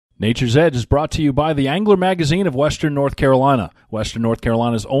Nature's Edge is brought to you by the Angler Magazine of Western North Carolina, Western North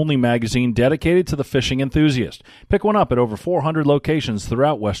Carolina's only magazine dedicated to the fishing enthusiast. Pick one up at over 400 locations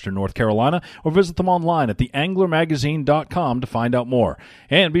throughout Western North Carolina or visit them online at theanglermagazine.com to find out more.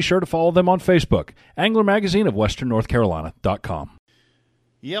 And be sure to follow them on Facebook, Angler Magazine of Western North Carolina.com.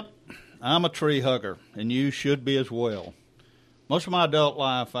 Yep, I'm a tree hugger, and you should be as well. Most of my adult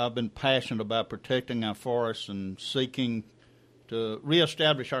life, I've been passionate about protecting our forests and seeking to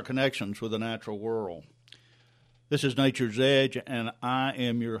reestablish our connections with the natural world. This is Nature's Edge, and I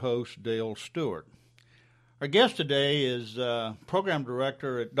am your host, Dale Stewart. Our guest today is Program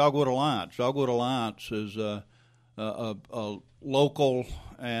Director at Dogwood Alliance. Dogwood Alliance is a local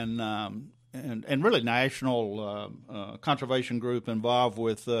and really national conservation group involved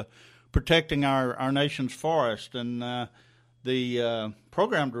with protecting our nation's forest. And the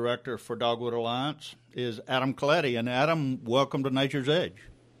Program Director for Dogwood Alliance is Adam Colette. And Adam, welcome to Nature's Edge.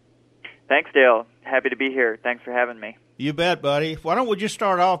 Thanks, Dale. Happy to be here. Thanks for having me. You bet, buddy. Why don't we just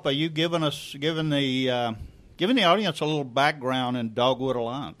start off by you giving the audience a little background in Dogwood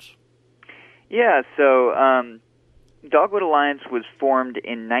Alliance? Yeah. So Dogwood Alliance was formed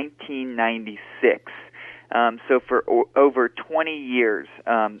in 1996. So for over 20 years,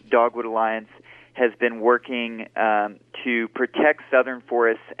 Dogwood Alliance has been working to protect southern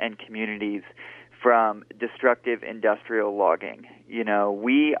forests and communities from destructive industrial logging. You know,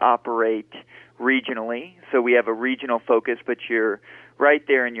 we operate regionally, so we have a regional focus, but you're right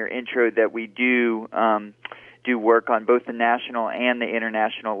there in your intro that we do work on both the national and the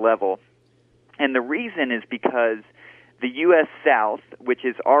international level. And the reason is because the U.S. South, which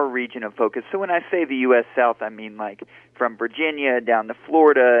is our region of focus, so when I say the U.S. South, I mean like from Virginia down to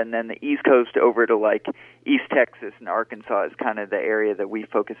Florida and then the East Coast over to like East Texas and Arkansas is kind of the area that we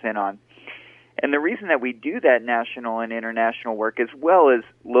focus in on. And the reason that we do that national and international work as well as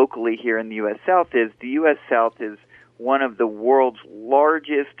locally here in the U.S. South is the U.S. South is one of the world's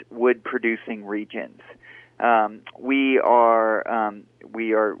largest wood-producing regions. We are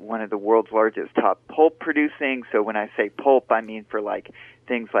one of the world's largest top pulp producing. So when I say pulp, I mean for like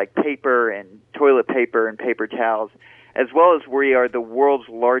things like paper and toilet paper and paper towels, as well as we are the world's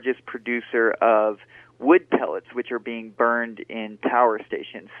largest producer of wood pellets, which are being burned in power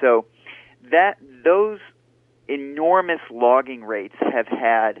stations. So those enormous logging rates have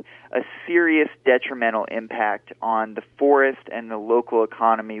had a serious detrimental impact on the forest and the local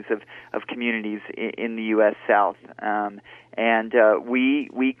economies of communities in the U.S. South. We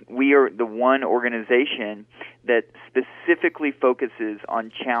are the one organization that specifically focuses on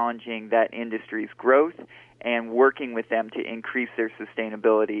challenging that industry's growth and working with them to increase their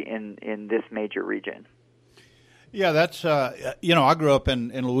sustainability in this major region. Yeah, that's I grew up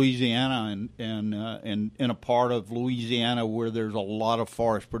in Louisiana and in a part of Louisiana where there's a lot of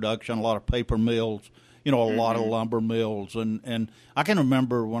forest production, a lot of paper mills, a lot of lumber mills, and I can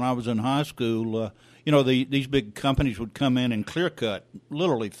remember when I was in high school, these big companies would come in and clear cut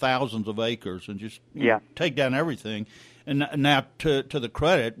literally thousands of acres and just take down everything. And now to the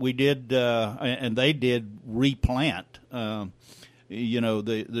credit, we did and they did replant.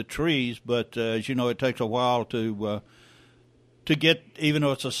 The trees, but as you know, it takes a while to get, even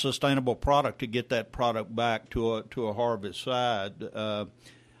though it's a sustainable product, to get that product back to a harvest side.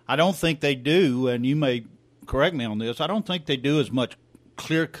 I don't think they do, and you may correct me on this, I don't think they do as much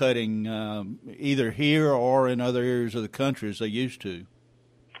clear cutting either here or in other areas of the country as they used to.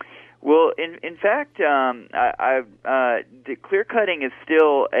 Well, in fact, the clear cutting is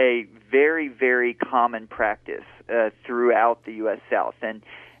still a very, very common practice throughout the U.S. South, and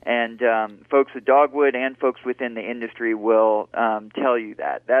folks at Dogwood and folks within the industry will tell you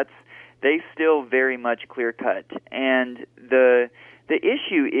that they still very much clear cut. And the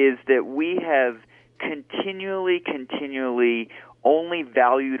issue is that we have continually only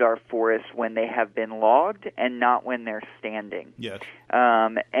valued our forests when they have been logged and not when they're standing. Yes.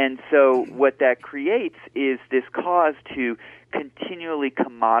 And so what that creates is this cause to continually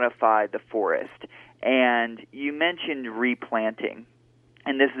commodify the forest. And you mentioned replanting,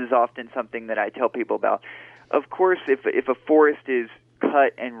 and this is often something that I tell people about. Of course, if a forest is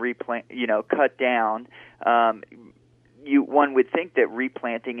cut and cut down, one would think that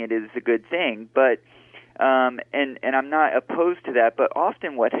replanting it is a good thing, but and I'm not opposed to that, but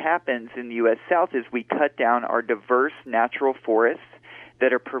often what happens in the U.S. South is we cut down our diverse natural forests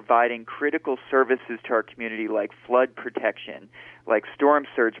that are providing critical services to our community, like flood protection, like storm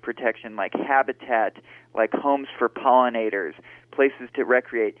surge protection, like habitat, like homes for pollinators, places to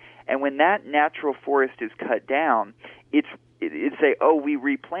recreate. And when that natural forest is cut down, it's it'd say, oh, we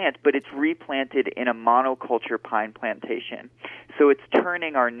replant, but it's replanted in a monoculture pine plantation. So it's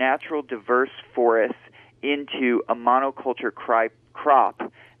turning our natural diverse forests into a monoculture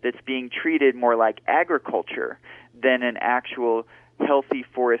crop that's being treated more like agriculture than an actual healthy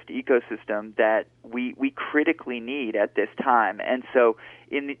forest ecosystem that we critically need at this time. And so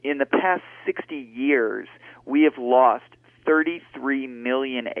in the past 60 years, we have lost 33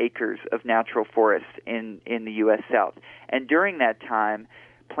 million acres of natural forests in the U.S. South. And during that time,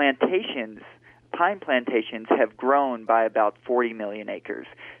 pine plantations have grown by about 40 million acres.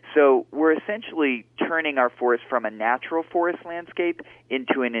 So we're essentially turning our forest from a natural forest landscape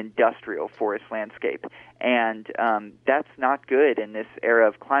into an industrial forest landscape. And that's not good in this era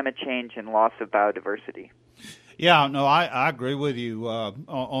of climate change and loss of biodiversity. Yeah, no, I agree with you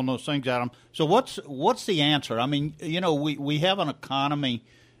on those things, Adam. So what's the answer? I mean, we have an economy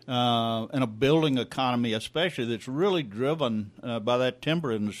and a building economy, especially, that's really driven by that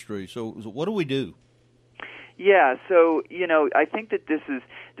timber industry. So what do we do? Yeah, so I think that this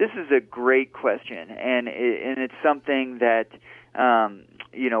is a great question, and it's something that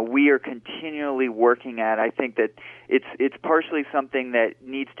we are continually working at. I think that it's partially something that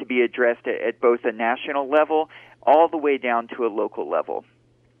needs to be addressed at both a national level all the way down to a local level.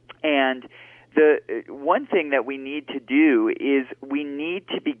 And the one thing that we need to do is we need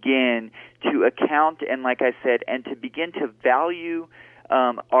to begin to account and, like I said, and to begin to value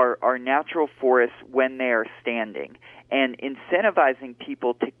our natural forests when they are standing, and incentivizing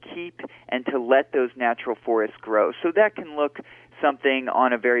people to keep and to let those natural forests grow. So that can look something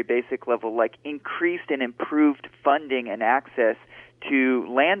on a very basic level like increased and improved funding and access to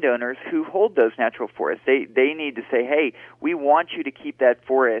landowners who hold those natural forests. They need to say, hey, we want you to keep that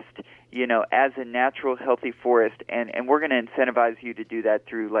forest, as a natural, healthy forest, and we're going to incentivize you to do that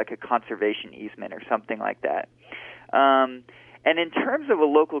through like a conservation easement or something like that. And in terms of a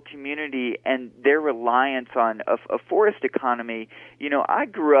local community and their reliance on a forest economy, I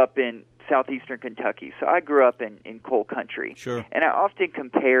grew up in southeastern Kentucky, so I grew up in coal country. Sure. And I often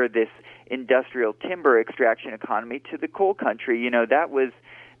compare this industrial timber extraction economy to the coal country.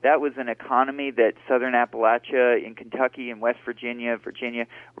 That was an economy that southern Appalachia in Kentucky and West Virginia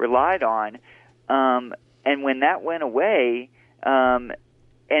relied on. And when that went away,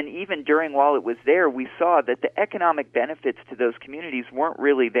 and even while it was there, we saw that the economic benefits to those communities weren't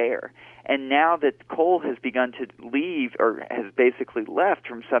really there. And now that coal has begun to leave, or has basically left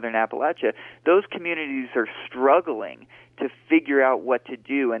from southern Appalachia, those communities are struggling to figure out what to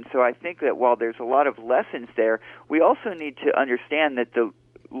do. And so I think that while there's a lot of lessons there, we also need to understand that the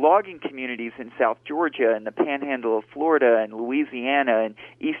logging communities in South Georgia and the panhandle of Florida and Louisiana and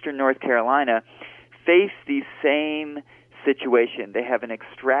eastern North Carolina face these same situation. They have an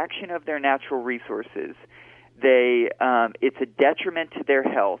extraction of their natural resources. It's a detriment to their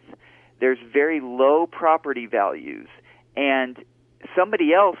health. There's very low property values, and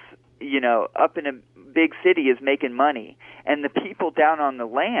somebody else, up in a big city is making money, and the people down on the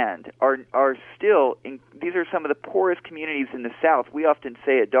land are still. These are some of the poorest communities in the South. We often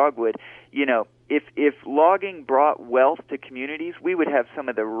say at Dogwood, if logging brought wealth to communities, we would have some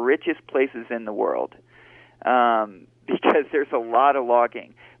of the richest places in the world. Because there's a lot of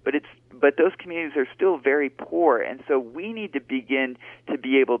logging, but those communities are still very poor, and so we need to begin to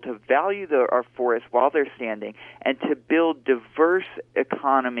be able to value our forests while they're standing, and to build diverse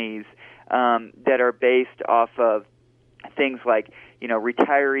economies that are based off of things like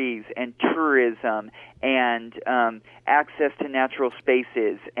retirees and tourism and access to natural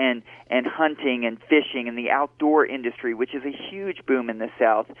spaces and hunting and fishing and the outdoor industry, which is a huge boom in the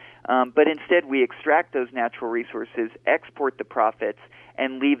South. But instead we extract those natural resources, export the profits,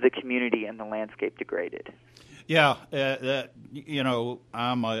 and leave the community and the landscape degraded. Yeah,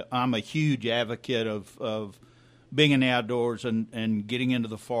 I'm a huge advocate of being in the outdoors and getting into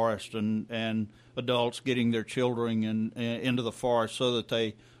the forest, and adults getting their children into the forest so that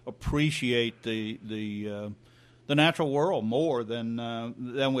they appreciate the natural world more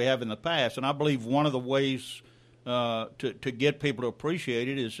than we have in the past. And I believe one of the ways to get people to appreciate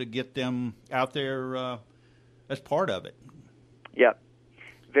it is to get them out there as part of it. Yeah,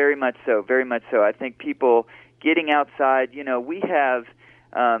 very much so, very much so. I think people getting outside, we have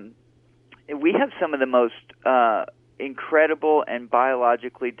some of the most incredible and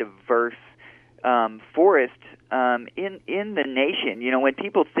biologically diverse forests in the nation. When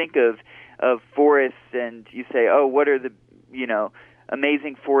people think of forests and you say, oh, what are the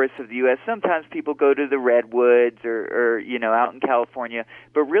amazing forests of the U.S., sometimes people go to the redwoods or out in California,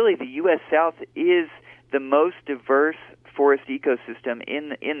 but really the U.S. South is the most diverse forest ecosystem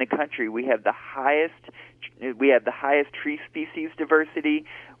in the country. We have the highest the highest tree species diversity.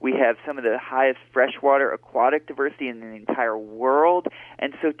 We have some of the highest freshwater aquatic diversity in the entire world.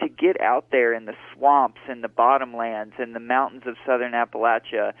 And so to get out there in the swamps and the bottomlands and the mountains of southern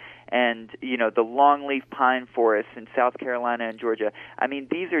Appalachia and, the longleaf pine forests in South Carolina and Georgia, I mean,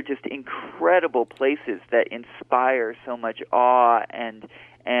 these are just incredible places that inspire so much awe and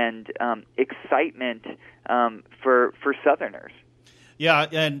excitement for Southerners. Yeah,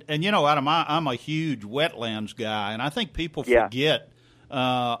 and Adam, I'm a huge wetlands guy, and I think people forget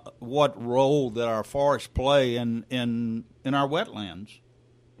what role that our forests play in our wetlands.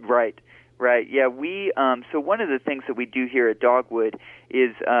 Right. Yeah, we so one of the things that we do here at Dogwood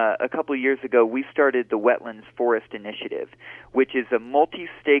is a couple of years ago we started the Wetlands Forest Initiative, which is a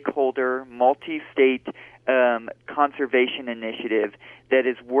multi-stakeholder, multi-state conservation initiative that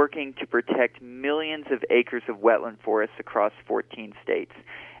is working to protect millions of acres of wetland forests across 14 states.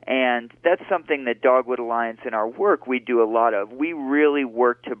 And that's something that Dogwood Alliance in our work we do a lot of. We really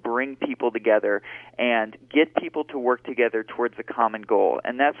work to bring people together and get people to work together towards a common goal.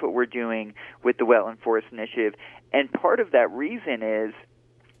 And that's what we're doing with the Wetland Forest Initiative. And part of that reason is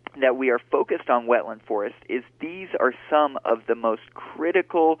that we are focused on wetland forests is these are some of the most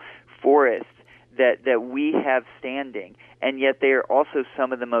critical forests that we have standing, and yet they are also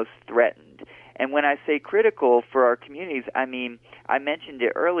some of the most threatened. And when I say critical for our communities, I mean, I mentioned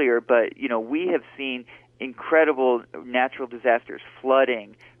it earlier, but, we have seen incredible natural disasters,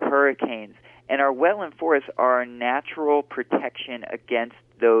 flooding, hurricanes, and our wetland forests are a natural protection against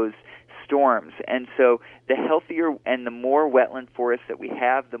those storms. And so the healthier and the more wetland forests that we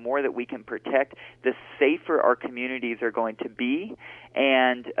have, the more that we can protect, the safer our communities are going to be.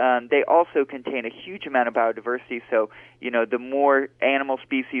 And they also contain a huge amount of biodiversity. So, the more animal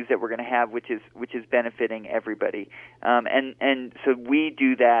species that we're going to have, which is benefiting everybody. And so we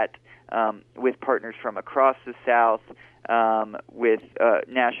do that with partners from across the South, with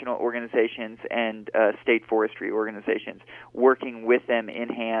national organizations and state forestry organizations, working with them in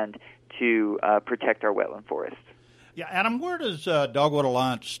hand to protect our wetland forests. Yeah, Adam, where does Dogwood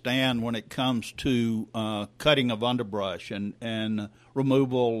Alliance stand when it comes to cutting of underbrush and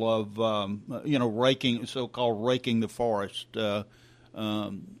removal of, raking, so-called raking the forest?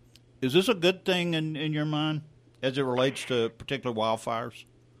 Is this a good thing in your mind as it relates to particular wildfires?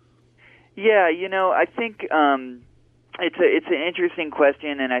 Yeah, I think it's an interesting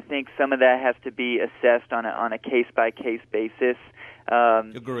question, and I think some of that has to be assessed on a case-by-case basis.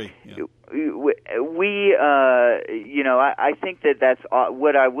 Agree. Yeah. I think that's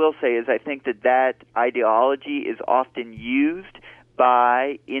what I will say is I think that ideology is often used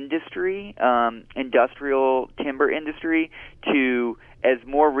by industry, industrial timber industry, as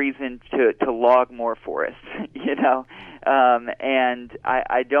more reason to log more forests, and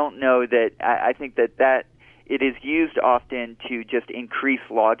I don't know that I think that it is used often to just increase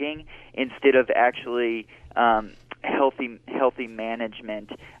logging instead of actually healthy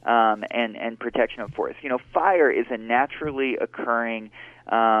management and protection of forests. Fire is a naturally occurring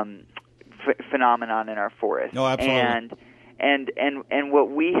phenomenon in our forests. No, absolutely. And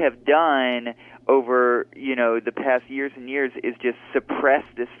what we have done over the past years and years is just suppress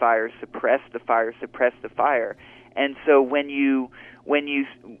this fire, suppress the fire. And so when you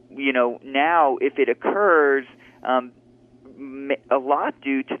now if it occurs, a lot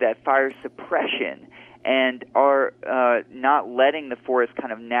due to that fire suppression and are not letting the forest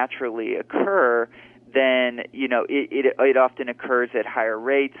kind of naturally occur, then it often occurs at higher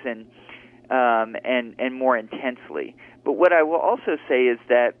rates and more intensely. But what I will also say is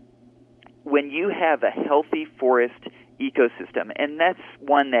that when you have a healthy forest ecosystem, and that's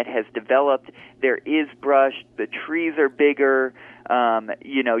one that has developed, there is brush, the trees are bigger,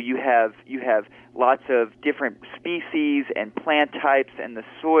 you have lots of different species and plant types, and the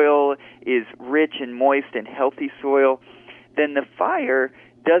soil is rich and moist and healthy soil, then the fire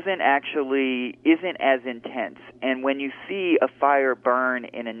isn't as intense. And when you see a fire burn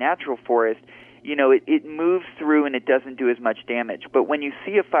in a natural forest, it moves through and it doesn't do as much damage. But when you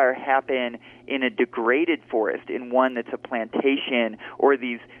see a fire happen in a degraded forest, in one that's a plantation, or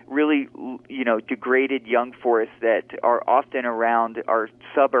these really, degraded young forests that are often around our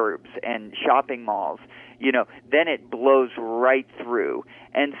suburbs and shopping malls, then it blows right through.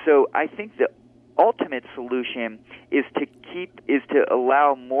 And so I think the ultimate solution is to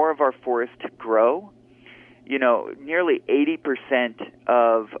allow more of our forests to grow. Nearly 80%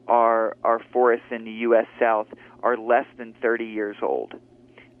 of our forests in the U.S. South are less than 30 years old.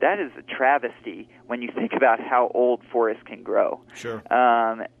 that is a travesty when you think about how old forests can grow. Sure.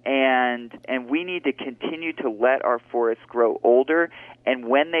 And we need to continue to let our forests grow older, and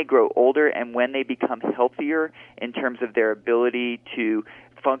when they grow older and when they become healthier in terms of their ability to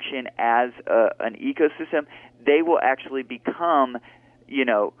function as an ecosystem, they will actually become,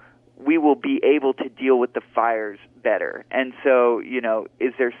 we will be able to deal with the fires better. And so,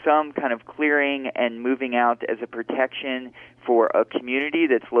 is there some kind of clearing and moving out as a protection for a community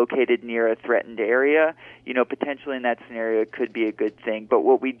that's located near a threatened area? Potentially in that scenario it could be a good thing. But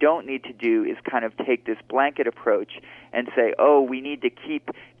what we don't need to do is kind of take this blanket approach and say, oh, we need to keep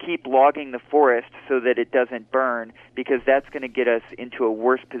logging the forest so that it doesn't burn, because that's going to get us into a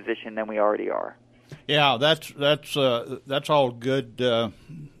worse position than we already are. Yeah, that's all good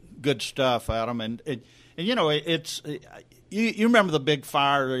stuff, Adam. And it's you remember the big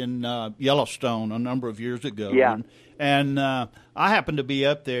fire in Yellowstone a number of years ago. Yeah. And I happened to be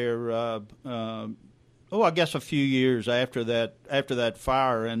up there. I guess a few years after that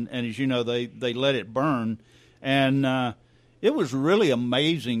fire, and as you know, they let it burn, and it was really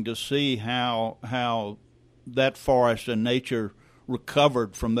amazing to see how that forest and nature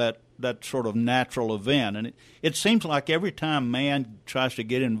recovered from that sort of natural event. And it seems like every time man tries to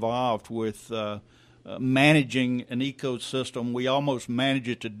get involved with managing an ecosystem, we almost manage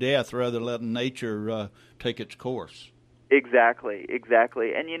it to death rather than letting nature take its course. Exactly.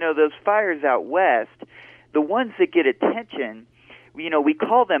 And, those fires out west, the ones that get attention, we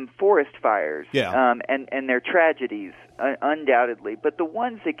call them forest fires, and they're tragedies, undoubtedly. But the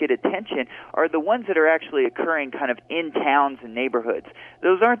ones that get attention are the ones that are actually occurring kind of in towns and neighborhoods.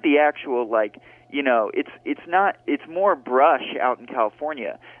 Those aren't the actual, it's more brush out in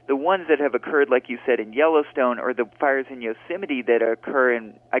California. The ones that have occurred, like you said, in Yellowstone, or the fires in Yosemite that occur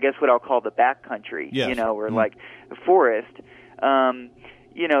in, I guess, what I'll call the backcountry, or like the forest.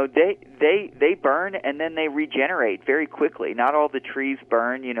 They burn and then they regenerate very quickly. Not all the trees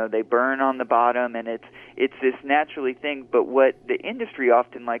burn, they burn on the bottom, and it's this naturally thing. But what the industry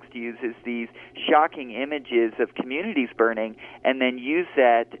often likes to use is these shocking images of communities burning, and then use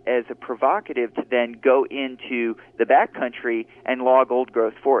that as a provocative to then go into the backcountry and log old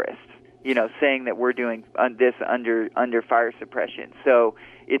growth forests, saying that we're doing this under fire suppression. So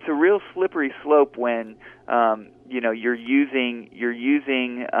it's a real slippery slope when you're using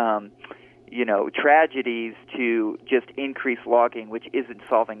tragedies to just increase logging, which isn't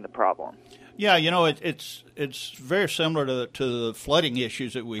solving the problem. Yeah, it's very similar to the flooding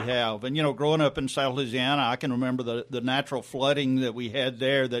issues that we have. And growing up in South Louisiana, I can remember the natural flooding that we had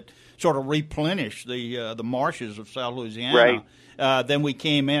there that sort of replenished the marshes of South Louisiana. Right. Then we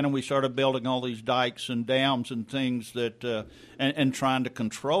came in and we started building all these dikes and dams and things that and trying to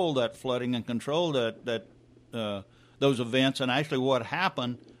control that flooding and control that those events. And actually, what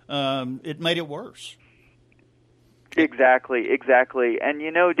happened, it made it worse. Exactly. And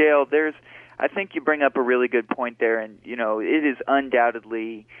Dale, I think you bring up a really good point there, and it is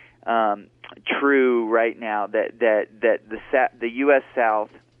undoubtedly true right now that the U.S. South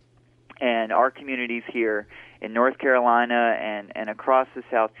and our communities here in North Carolina and across the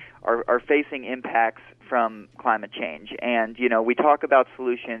South are facing impacts from climate change. And we talk about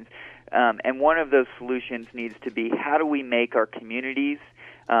solutions, and one of those solutions needs to be, how do we make our communities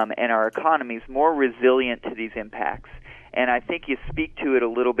and our economies more resilient to these impacts? And I think you speak to it a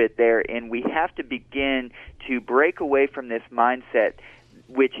little bit there, and we have to begin to break away from this mindset,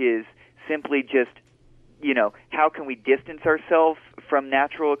 which is simply just, how can we distance ourselves from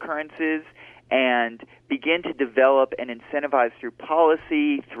natural occurrences, and begin to develop and incentivize through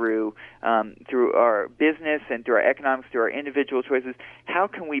policy, through our business, and through our economics, through our individual choices. How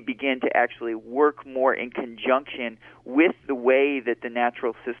can we begin to actually work more in conjunction with the way that the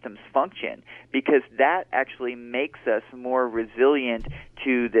natural systems function? Because that actually makes us more resilient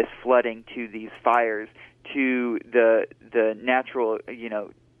to this flooding, to these fires, to the natural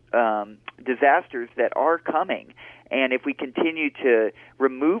disasters that are coming. And if we continue to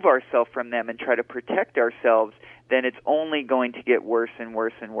remove ourselves from them and try to protect ourselves, then it's only going to get worse and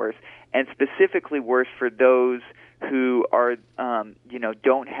worse and worse, and specifically worse for those who are,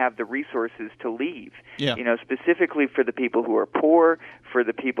 don't have the resources to leave. Yeah. Specifically for the people who are poor, for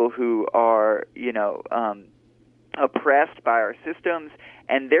the people who are, oppressed by our systems,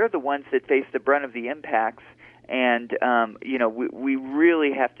 and they're the ones that face the brunt of the impacts. And we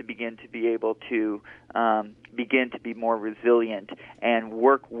really have to begin to be able to begin to be more resilient and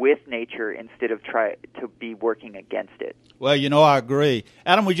work with nature instead of try to be working against it. Well, I agree.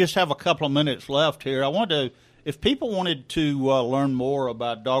 Adam, we just have a couple of minutes left here. I want to, if people wanted to learn more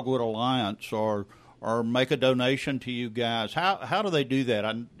about Dogwood Alliance or or make a donation to you guys, how do they do that?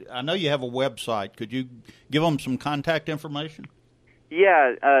 I know you have a website. Could you give them some contact information?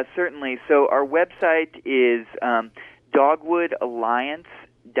 Yeah, certainly. So our website is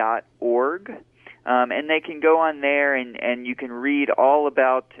dogwoodalliance.org, and they can go on there and you can read all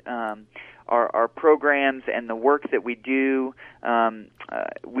about our programs and the work that we do.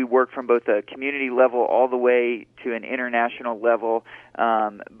 We work from both a community level all the way to an international level,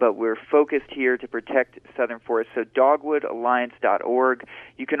 but we're focused here to protect southern forests. So dogwoodalliance.org.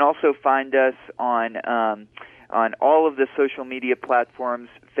 You can also find us on all of the social media platforms,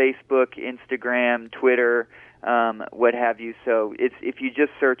 Facebook, Instagram, Twitter, what have you. So if you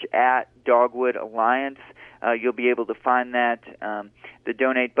just search at Dogwood Alliance, you'll be able to find that. The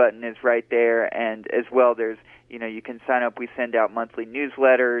donate button is right there, and as well there's, you can sign up. We send out monthly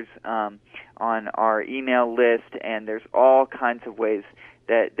newsletters on our email list, and there's all kinds of ways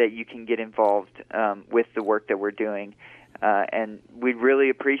that you can get involved with the work that we're doing. And we really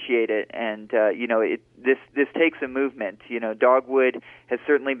appreciate it. And this takes a movement. Dogwood has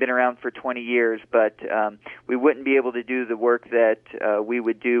certainly been around for 20 years, but we wouldn't be able to do the work that we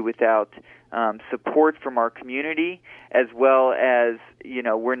would do without support from our community, as well as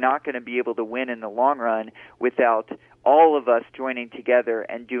we're not going to be able to win in the long run without all of us joining together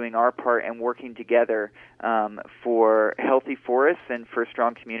and doing our part and working together for healthy forests and for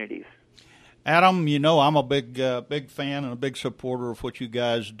strong communities. Adam, I'm a big fan and a big supporter of what you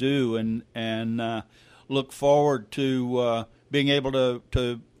guys do, and look forward to being able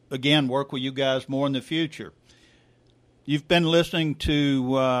to again work with you guys more in the future. You've been listening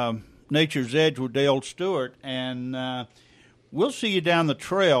to Nature's Edge with Dale Stewart, and we'll see you down the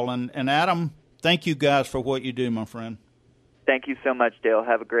trail. And Adam, thank you guys for what you do, my friend. Thank you so much, Dale.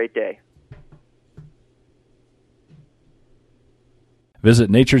 Have a great day.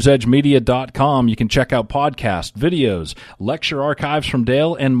 Visit naturesedgemedia.com. You can check out podcasts, videos, lecture archives from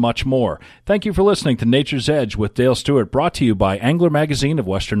Dale, and much more. Thank you for listening to Nature's Edge with Dale Stewart, brought to you by Angler Magazine of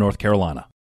Western North Carolina.